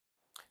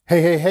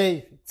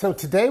Hey. So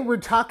today we're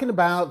talking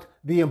about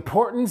the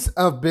importance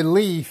of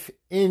belief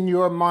in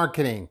your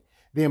marketing.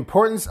 The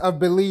importance of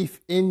belief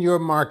in your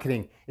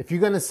marketing. If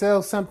you're going to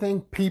sell something,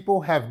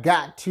 people have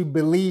got to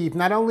believe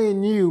not only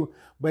in you,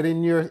 but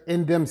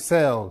in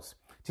themselves.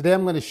 Today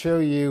I'm going to show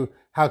you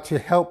how to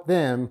help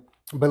them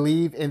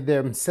believe in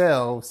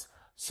themselves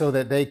so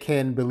that they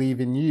can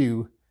believe in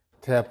you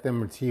to help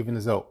them achieve a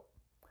result.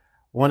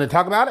 Want to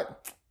talk about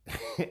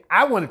it?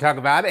 I want to talk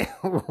about it.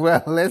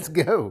 Well, let's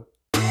go.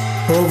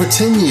 For over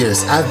 10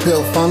 years, I've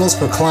built funnels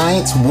for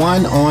clients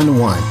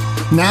one-on-one.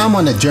 Now I'm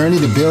on a journey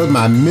to build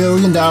my $1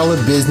 million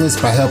business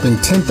by helping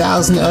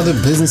 10,000 other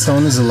business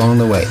owners along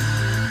the way.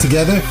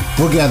 Together,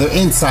 we'll gather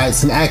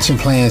insights and action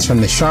plans from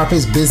the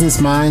sharpest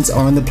business minds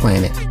on the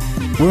planet.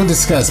 We'll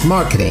discuss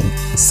marketing,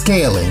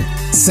 scaling,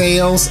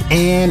 sales,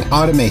 and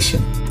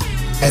automation.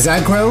 As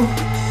I grow,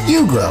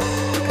 you grow.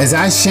 As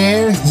I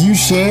share, you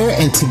share,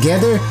 and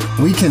together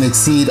we can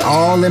exceed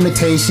all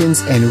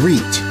limitations and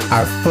reach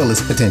our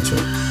fullest potential.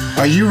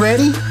 Are you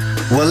ready?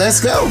 Well,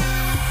 let's go.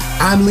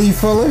 I'm Lee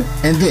Fuller,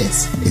 and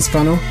this is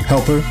Funnel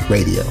Helper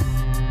Radio.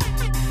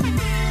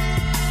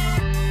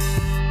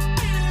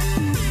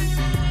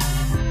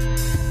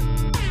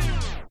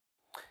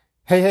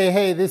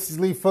 Hey, this is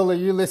Lee Fuller.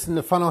 You listen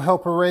to Funnel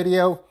Helper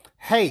Radio.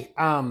 Hey,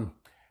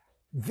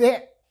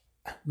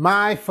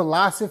 my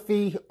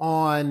philosophy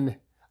on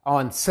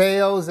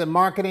sales and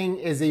marketing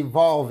is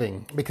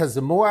evolving because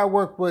the more I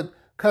work with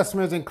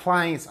customers and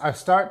clients, I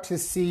start to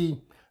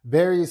see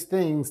various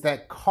things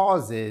that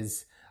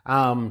causes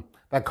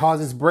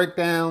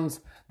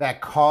breakdowns,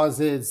 that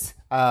causes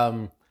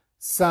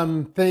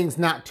some things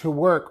not to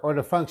work or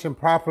to function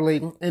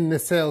properly in the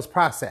sales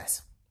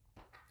process.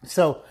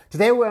 So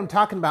today what I'm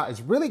talking about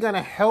is really going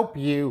to help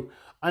you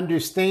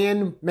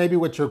understand maybe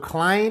what your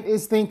client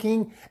is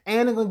thinking,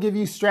 and I'm going to give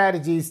you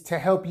strategies to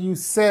help you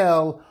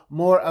sell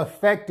more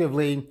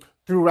effectively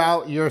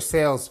throughout your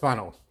sales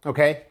funnel.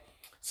 Okay.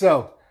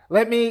 So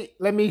let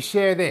me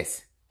share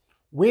this.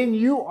 When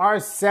you are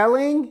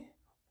selling,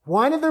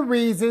 one of the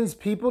reasons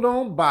people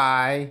don't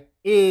buy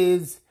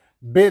is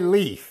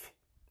belief.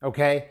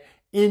 Okay.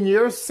 In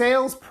your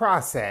sales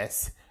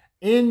process,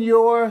 in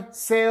your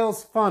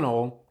sales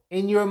funnel,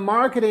 in your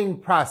marketing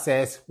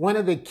process, one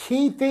of the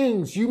key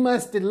things you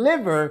must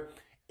deliver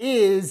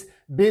is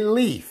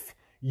belief.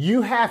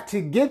 You have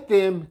to get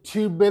them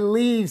to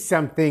believe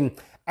something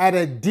at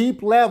a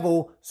deep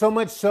level, so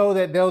much so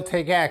that they'll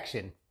take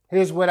action.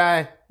 Here's what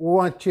I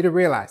want you to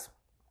realize.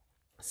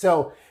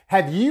 So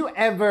have you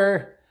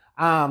ever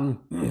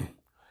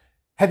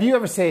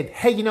said,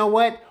 hey, you know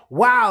what?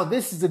 Wow,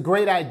 this is a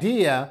great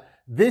idea.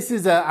 This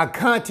is a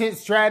content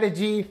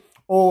strategy,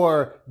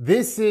 or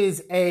this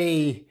is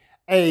a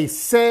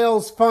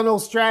sales funnel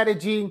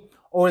strategy,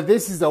 or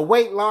this is a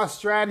weight loss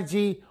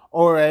strategy,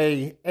 or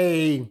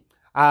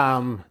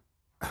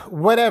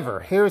whatever.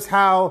 Here's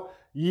how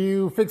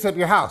you fix up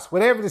your house,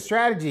 whatever the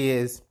strategy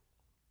is.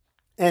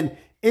 And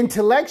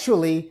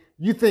intellectually,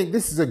 you think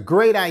this is a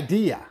great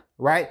idea,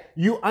 right?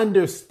 You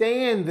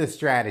understand the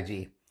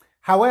strategy.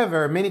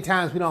 However, many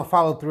times we don't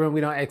follow through and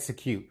we don't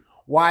execute.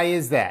 Why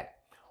is that?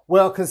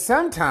 Well, because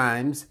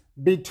sometimes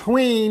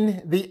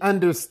between the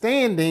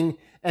understanding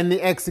and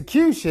the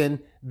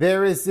execution,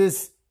 there is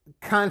this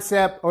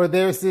concept, or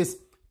there's this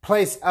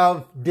place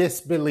of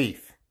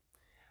disbelief.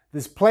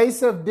 This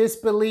place of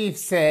disbelief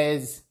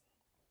says,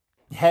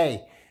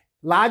 hey,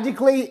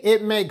 logically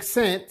it makes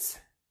sense,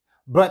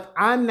 but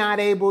I'm not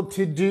able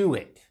to do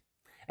it.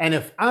 And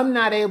if I'm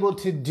not able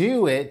to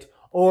do it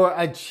or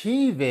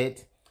achieve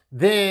it,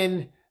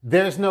 then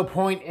there's no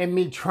point in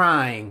me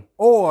trying.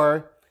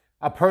 Or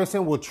a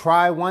person will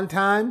try one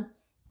time,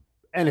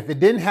 and if it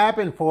didn't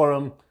happen for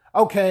them,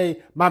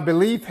 okay, my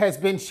belief has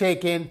been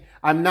shaken.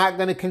 I'm not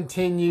going to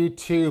continue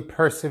to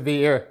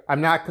persevere.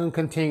 I'm not going to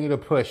continue to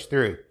push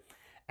through.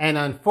 And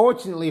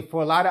unfortunately,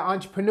 for a lot of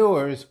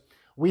entrepreneurs,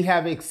 we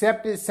have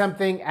accepted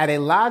something at a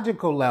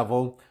logical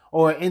level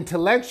or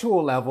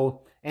intellectual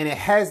level, and it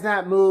has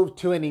not moved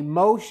to an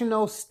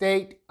emotional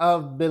state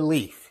of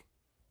belief.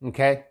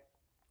 Okay?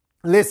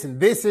 Listen,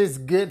 this is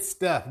good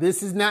stuff.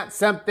 This is not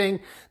something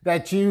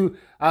that you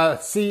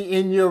see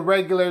in your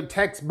regular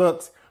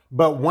textbooks.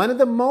 But one of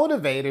the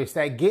motivators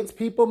that gets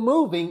people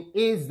moving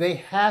is they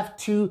have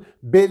to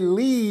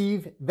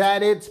believe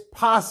that it's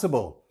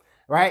possible,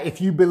 right?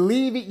 If you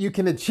believe it, you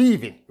can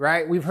achieve it,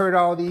 right? We've heard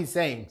all these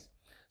things.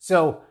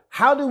 So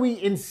how do we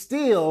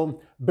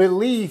instill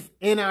belief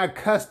in our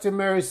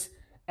customers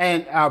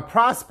and our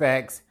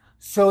prospects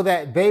so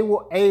that they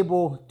will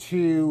able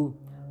to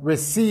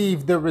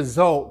receive the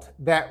result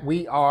that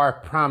we are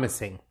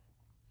promising?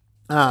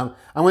 I'm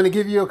going to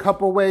give you a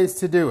couple ways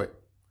to do it.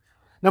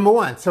 Number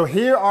one, so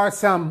here are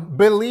some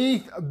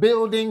belief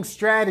building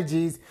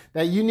strategies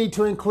that you need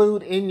to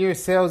include in your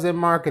sales and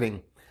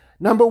marketing.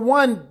 Number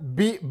one,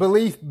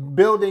 belief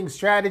building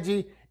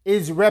strategy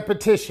is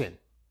repetition.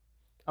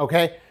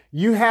 Okay.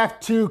 You have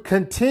to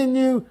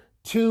continue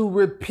to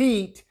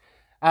repeat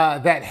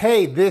that,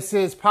 hey, this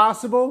is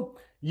possible.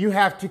 You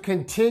have to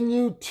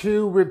continue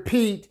to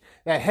repeat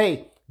that,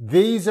 hey,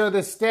 These are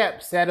the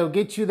steps that'll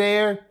get you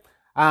there.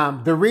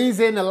 The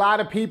reason a lot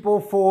of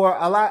people for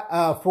about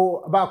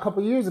a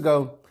couple years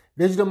ago,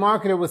 digital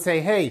marketer would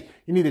say, hey,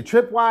 you need a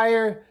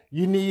tripwire,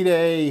 you need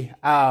a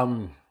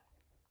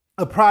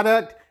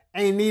product,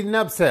 and you need an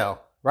upsell,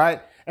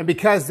 right? And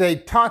because they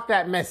taught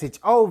that message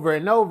over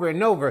and over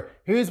and over,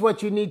 here's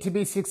what you need to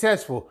be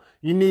successful.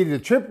 You need a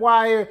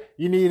tripwire,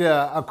 you need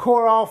a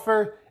core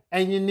offer,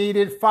 and you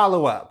needed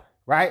follow-up,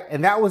 right?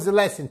 And that was the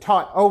lesson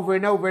taught over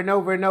and over and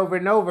over and over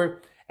and over.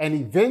 And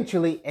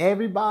eventually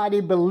everybody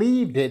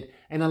believed it,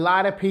 and a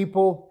lot of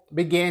people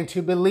began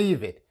to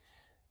believe it.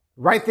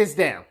 Write this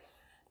down.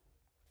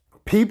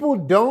 People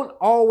don't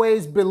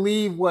always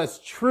believe what's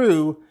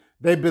true.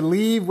 They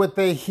believe what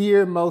they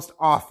hear most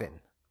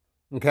often.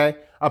 Okay?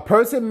 A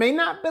person may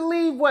not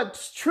believe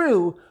what's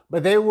true,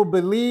 but they will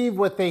believe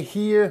what they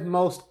hear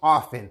most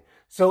often.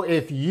 So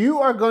if you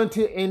are going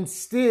to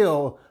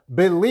instill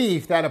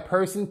belief that a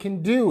person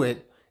can do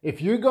it,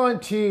 if you're going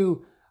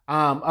to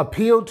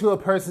appeal to a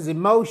person's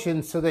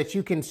emotions so that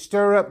you can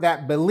stir up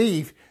that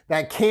belief,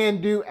 that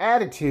can-do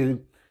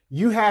attitude,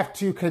 you have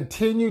to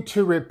continue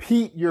to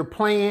repeat your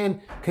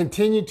plan,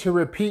 continue to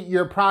repeat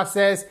your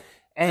process,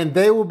 and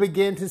they will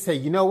begin to say,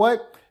 you know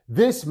what?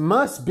 This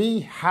must be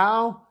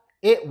how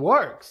it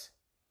works,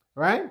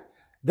 right?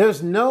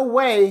 There's no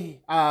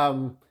way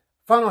Funnel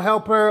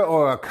Helper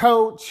or a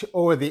coach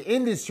or the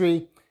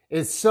industry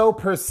is so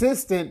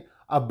persistent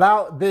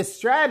about this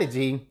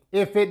strategy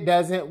if it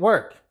doesn't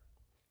work.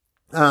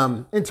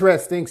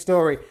 Interesting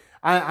story.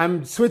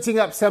 I'm switching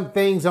up some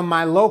things on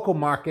my local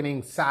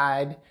marketing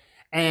side,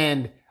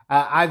 and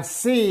I've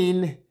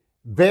seen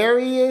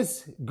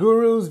various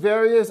gurus,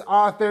 various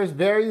authors,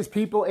 various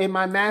people in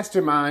my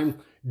mastermind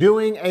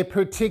doing a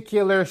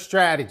particular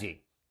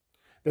strategy.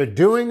 They're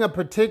doing a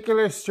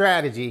particular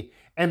strategy,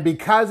 and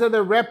because of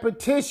the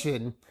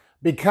repetition,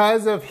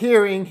 because of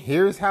hearing,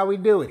 here's how we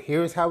do it,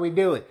 here's how we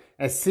do it,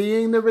 and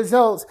seeing the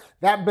results,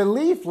 that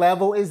belief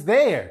level is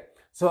there.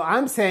 So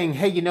I'm saying,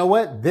 hey, you know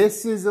what?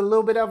 This is a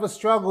little bit of a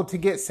struggle to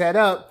get set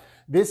up.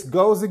 This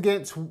goes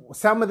against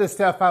some of the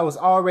stuff I was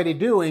already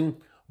doing,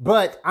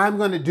 but I'm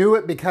going to do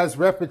it because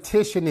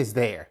repetition is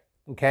there.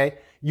 Okay.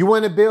 You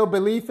want to build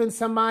belief in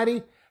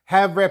somebody?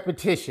 Have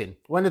repetition.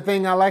 One of the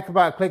things I like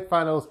about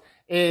ClickFunnels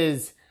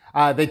is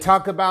they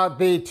talk about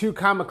the 2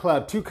 comma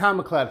club.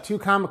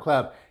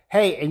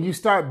 Hey, and you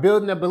start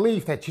building a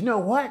belief that, you know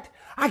what?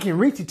 I can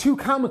reach a 2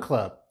 comma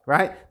club.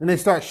 Right? And they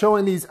start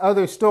showing these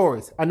other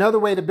stories. Another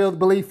way to build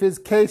belief is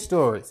case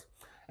stories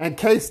and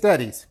case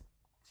studies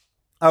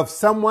of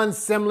someone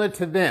similar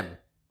to them.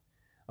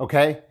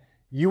 Okay?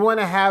 You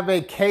want to have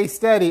a case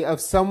study of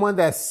someone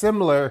that's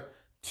similar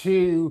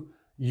to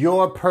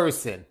your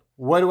person.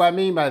 What do I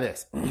mean by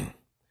this?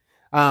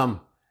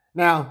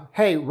 Now,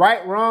 hey,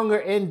 right, wrong, or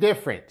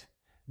indifferent.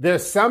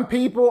 There's some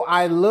people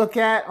I look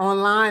at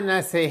online and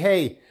I say,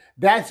 hey,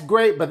 that's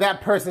great, but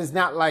that person's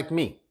not like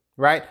me,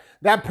 right?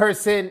 That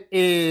person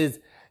is,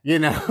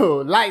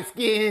 light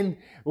skinned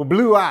with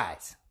blue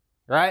eyes,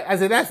 right? I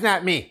said, that's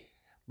not me,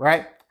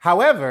 right?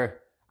 However,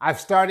 I've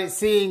started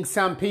seeing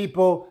some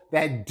people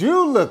that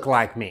do look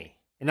like me.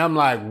 And I'm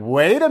like,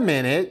 wait a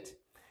minute.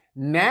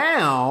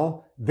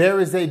 Now there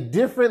is a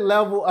different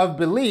level of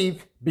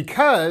belief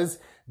because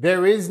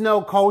there is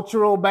no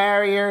cultural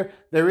barrier.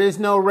 There is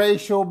no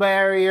racial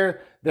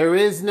barrier. There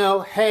is no,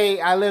 hey,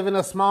 I live in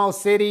a small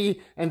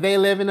city and they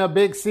live in a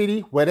big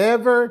city.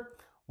 Whatever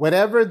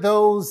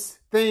those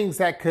things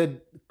that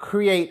could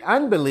create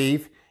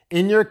unbelief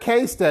in your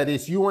case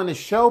studies, you want to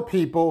show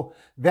people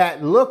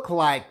that look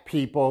like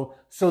people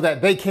so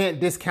that they can't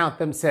discount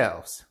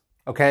themselves.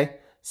 Okay.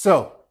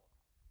 So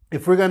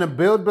if we're going to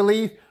build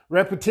belief,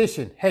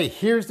 repetition, hey,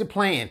 here's the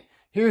plan.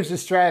 Here's the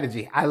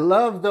strategy. I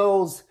love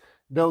those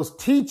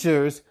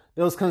teachers,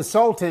 those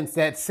consultants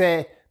that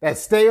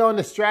stay on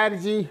the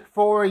strategy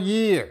for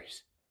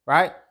years,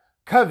 right?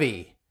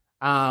 Covey,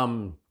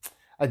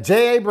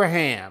 Jay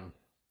Abraham,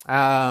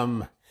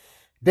 Dan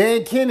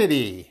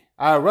Kennedy,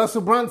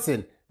 Russell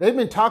Brunson. They've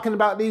been talking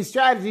about these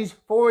strategies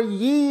for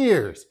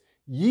years.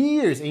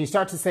 And you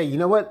start to say, you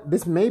know what?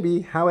 This may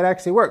be how it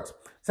actually works.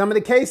 Some of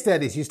the case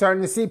studies, you're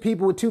starting to see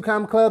people with 2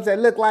 comma clubs that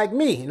look like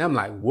me. And I'm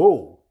like,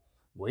 whoa,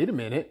 wait a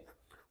minute.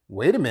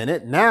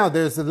 Now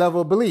there's a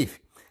level of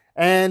belief.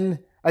 And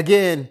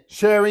again,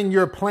 sharing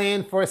your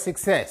plan for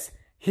success.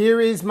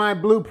 Here is my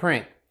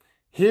blueprint.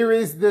 Here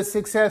is the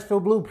successful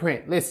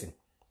blueprint. Listen,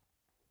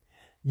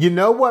 you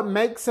know what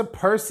makes a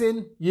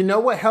person, you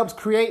know what helps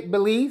create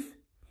belief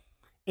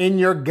in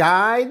your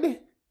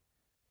guide?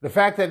 The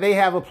fact that they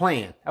have a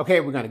plan.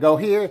 Okay, we're going to go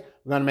here.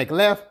 We're going to make a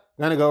left.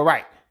 We're going to go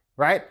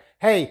right?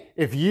 Hey,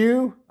 if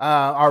you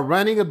are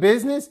running a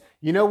business,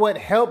 you know what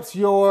helps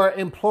your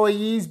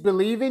employees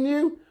believe in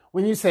you?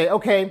 When you say,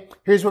 okay,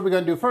 here's what we're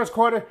going to do first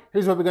quarter.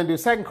 Here's what we're going to do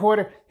second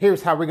quarter.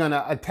 Here's how we're going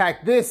to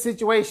attack this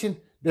situation.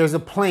 There's a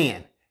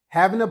plan.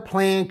 Having a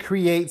plan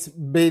creates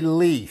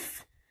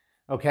belief.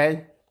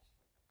 Okay.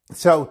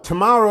 So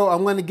tomorrow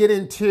I'm going to get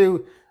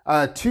into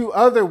 2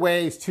 other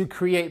ways to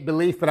create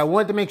belief, but I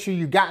wanted to make sure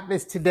you got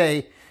this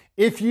today.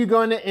 If you're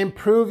going to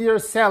improve your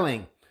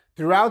selling,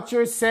 throughout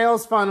your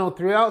sales funnel,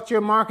 throughout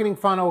your marketing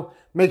funnel,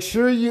 make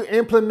sure you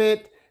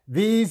implement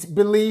these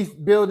belief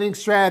building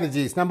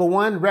strategies. Number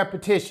one,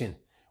 repetition.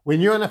 When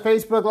you're on a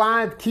Facebook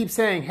Live, keep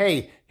saying,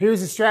 hey,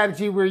 here's the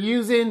strategy we're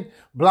using,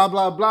 blah,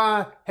 blah,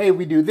 blah. Hey,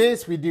 we do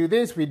this, we do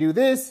this, we do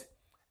this.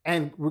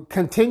 And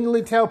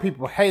continually tell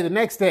people, hey, the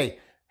next day,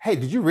 hey,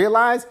 did you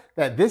realize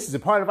that this is a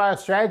part of our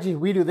strategy?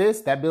 We do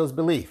this. That builds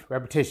belief.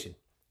 Repetition.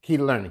 Key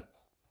to learning.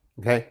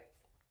 Okay.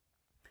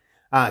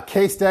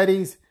 Case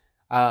studies.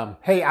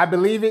 Hey, I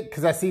believe it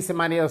because I see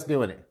somebody else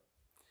doing it.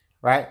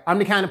 Right? I'm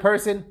the kind of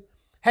person,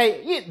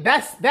 hey,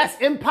 that's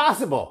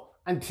impossible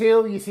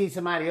until you see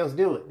somebody else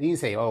do it. You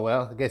say, oh,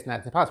 well, I guess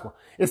not impossible.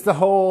 It's the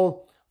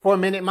whole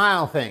 4-minute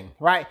mile thing,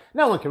 right?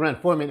 No one can run a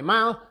 4-minute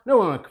mile. No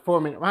one can run a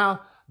 4-minute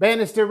mile.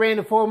 Bannister ran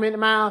a 4-minute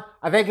mile.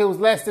 I think it was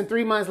less than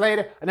 3 months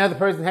later, another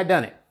person had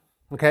done it.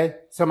 Okay.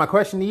 So my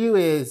question to you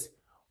is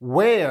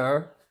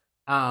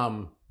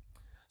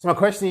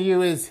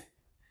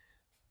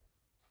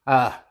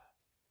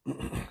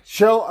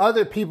show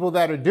other people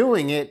that are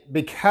doing it,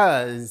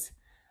 because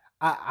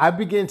I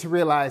begin to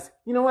realize,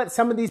 you know what?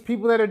 Some of these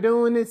people that are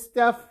doing this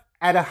stuff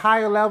at a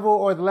higher level,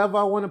 or the level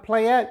I want to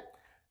play at,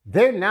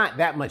 they're not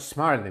that much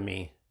smarter than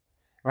me,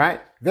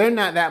 right? They're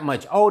not that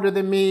much older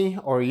than me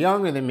or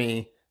younger than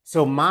me.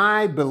 So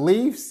my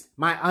beliefs,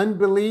 my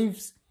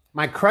unbeliefs,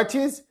 my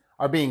crutches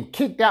are being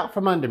kicked out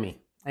from under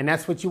me. And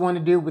that's what you want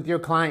to do with your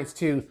clients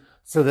too,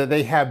 so that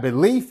they have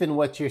belief in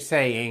what you're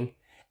saying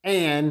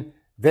and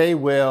they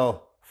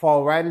will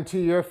fall right into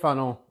your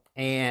funnel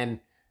and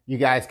you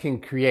guys can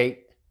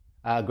create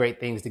great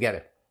things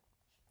together.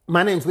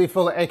 My name is Lee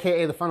Fuller,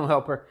 aka The Funnel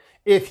Helper.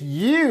 If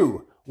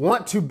you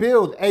want to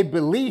build a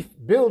belief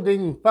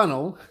building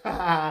funnel,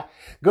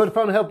 go to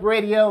Funnel Help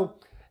Radio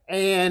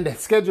and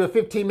schedule a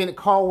 15-minute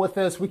call with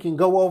us. We can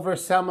go over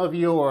some of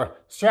your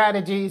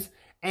strategies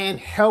and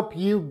help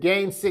you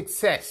gain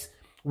success.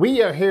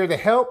 We are here to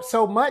help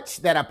so much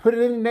that I put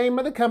it in the name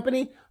of the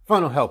company,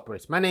 Funnel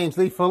Helpers. My name's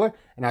Lee Fuller,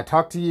 and I'll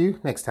talk to you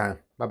next time.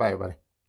 Bye-bye, everybody.